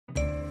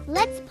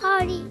Let's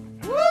party!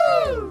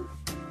 Woo!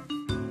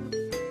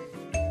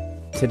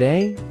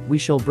 Today, we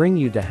shall bring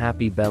you to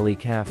Happy Belly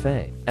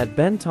Cafe at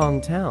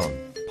Bentong Town,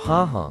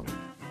 Pahang.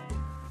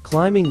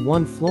 Climbing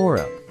one floor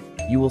up,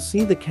 you will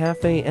see the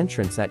cafe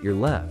entrance at your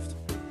left.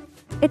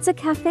 It's a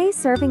cafe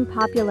serving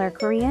popular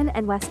Korean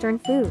and Western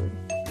food.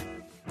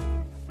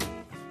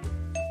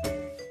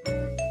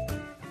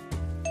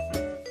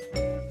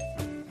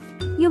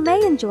 You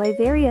may enjoy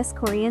various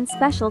Korean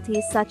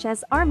specialties such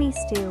as army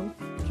stew,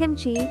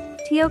 kimchi,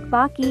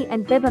 tteokbokki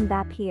and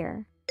bibimbap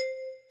here.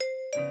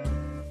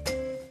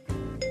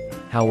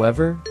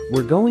 However,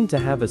 we're going to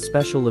have a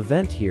special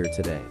event here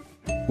today.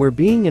 We're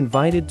being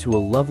invited to a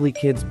lovely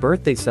kid's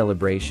birthday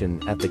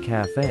celebration at the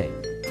cafe.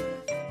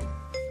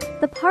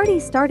 The party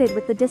started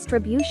with the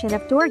distribution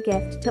of door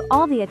gift to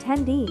all the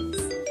attendees.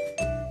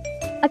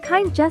 A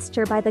kind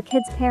gesture by the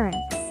kids' parents.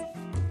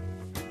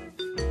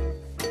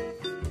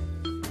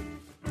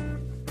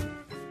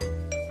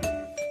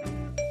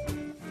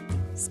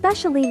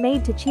 Specially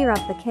made to cheer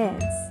up the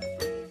kids.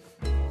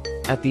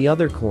 At the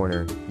other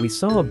corner, we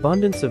saw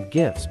abundance of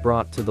gifts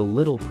brought to the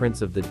little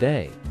prince of the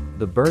day,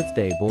 the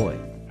birthday boy.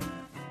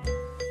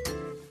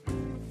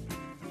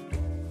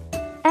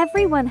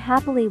 Everyone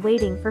happily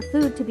waiting for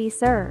food to be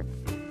served.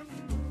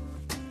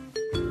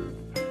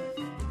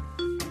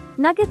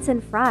 Nuggets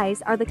and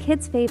fries are the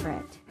kids'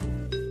 favorite.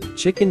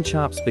 Chicken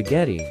chop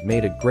spaghetti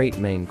made a great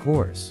main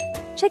course.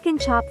 Chicken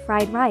chop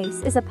fried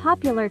rice is a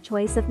popular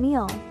choice of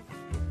meal.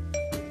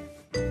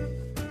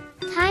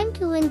 Time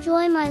to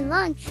enjoy my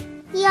lunch.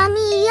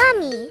 Yummy,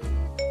 yummy!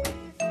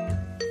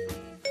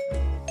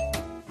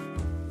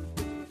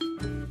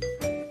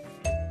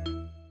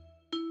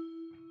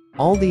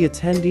 All the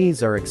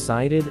attendees are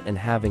excited and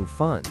having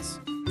fun.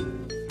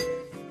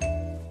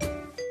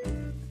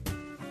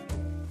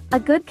 A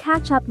good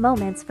catch-up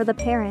moments for the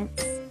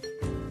parents.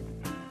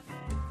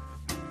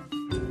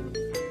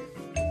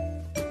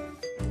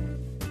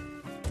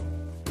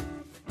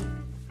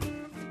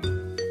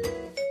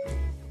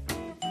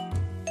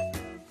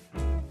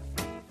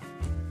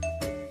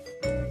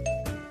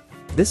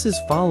 This is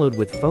followed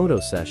with photo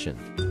session.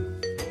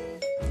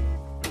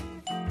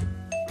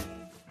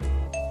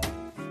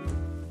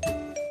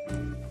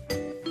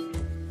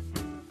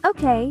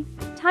 Okay,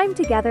 time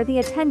to gather the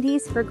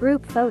attendees for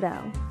group photo.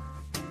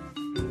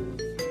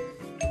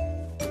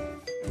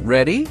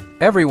 Ready?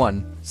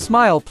 Everyone,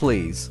 smile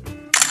please.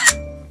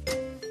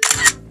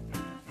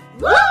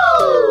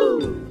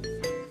 Woo!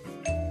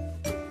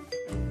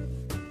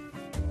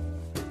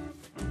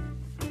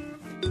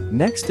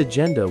 Next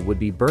agenda would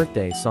be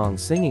birthday song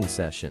singing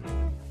session.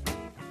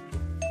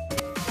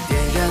 点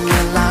燃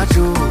了蜡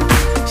烛，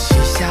许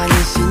下了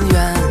心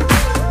愿，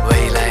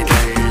未来的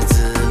日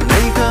子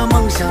每个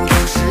梦想都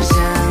实现。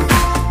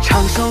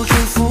唱首祝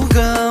福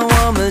歌，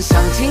我们相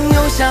亲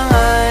又相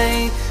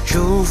爱，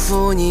祝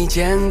福你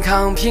健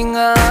康平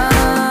安。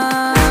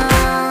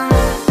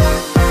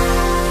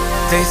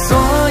对所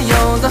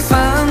有的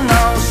烦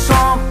恼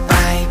说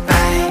拜拜，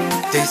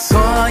对所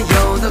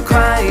有的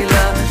快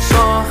乐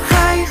说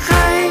嗨嗨。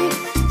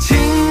亲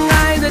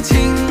爱的，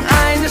亲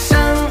爱的，生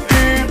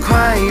日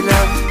快乐，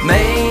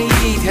每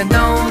一天都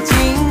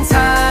精彩。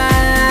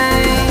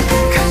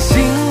看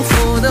幸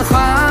福的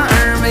花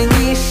儿为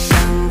你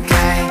盛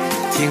开，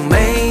听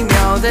美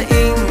妙的音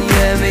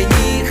乐为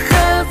你喝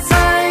彩。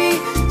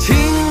亲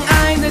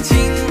爱的，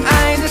亲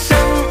爱的，生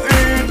日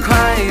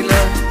快乐，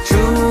祝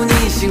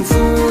你幸福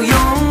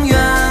永远，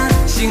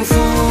幸福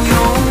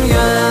永远。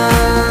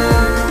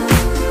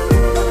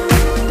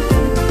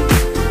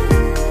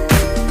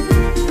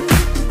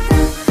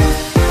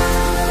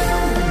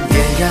点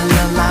燃了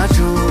蜡烛，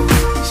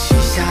许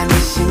下你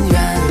心愿，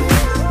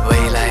未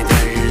来的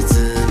日子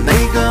每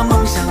个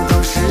梦想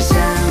都实现。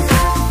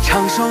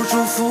唱首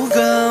祝福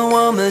歌，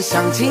我们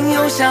相亲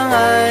又相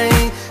爱，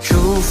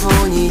祝福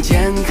你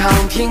健康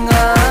平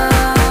安。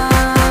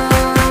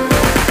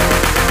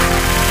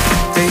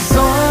对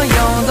所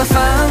有的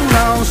烦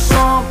恼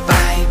说拜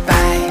拜，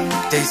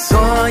对所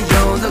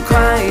有的快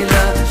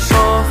乐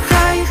说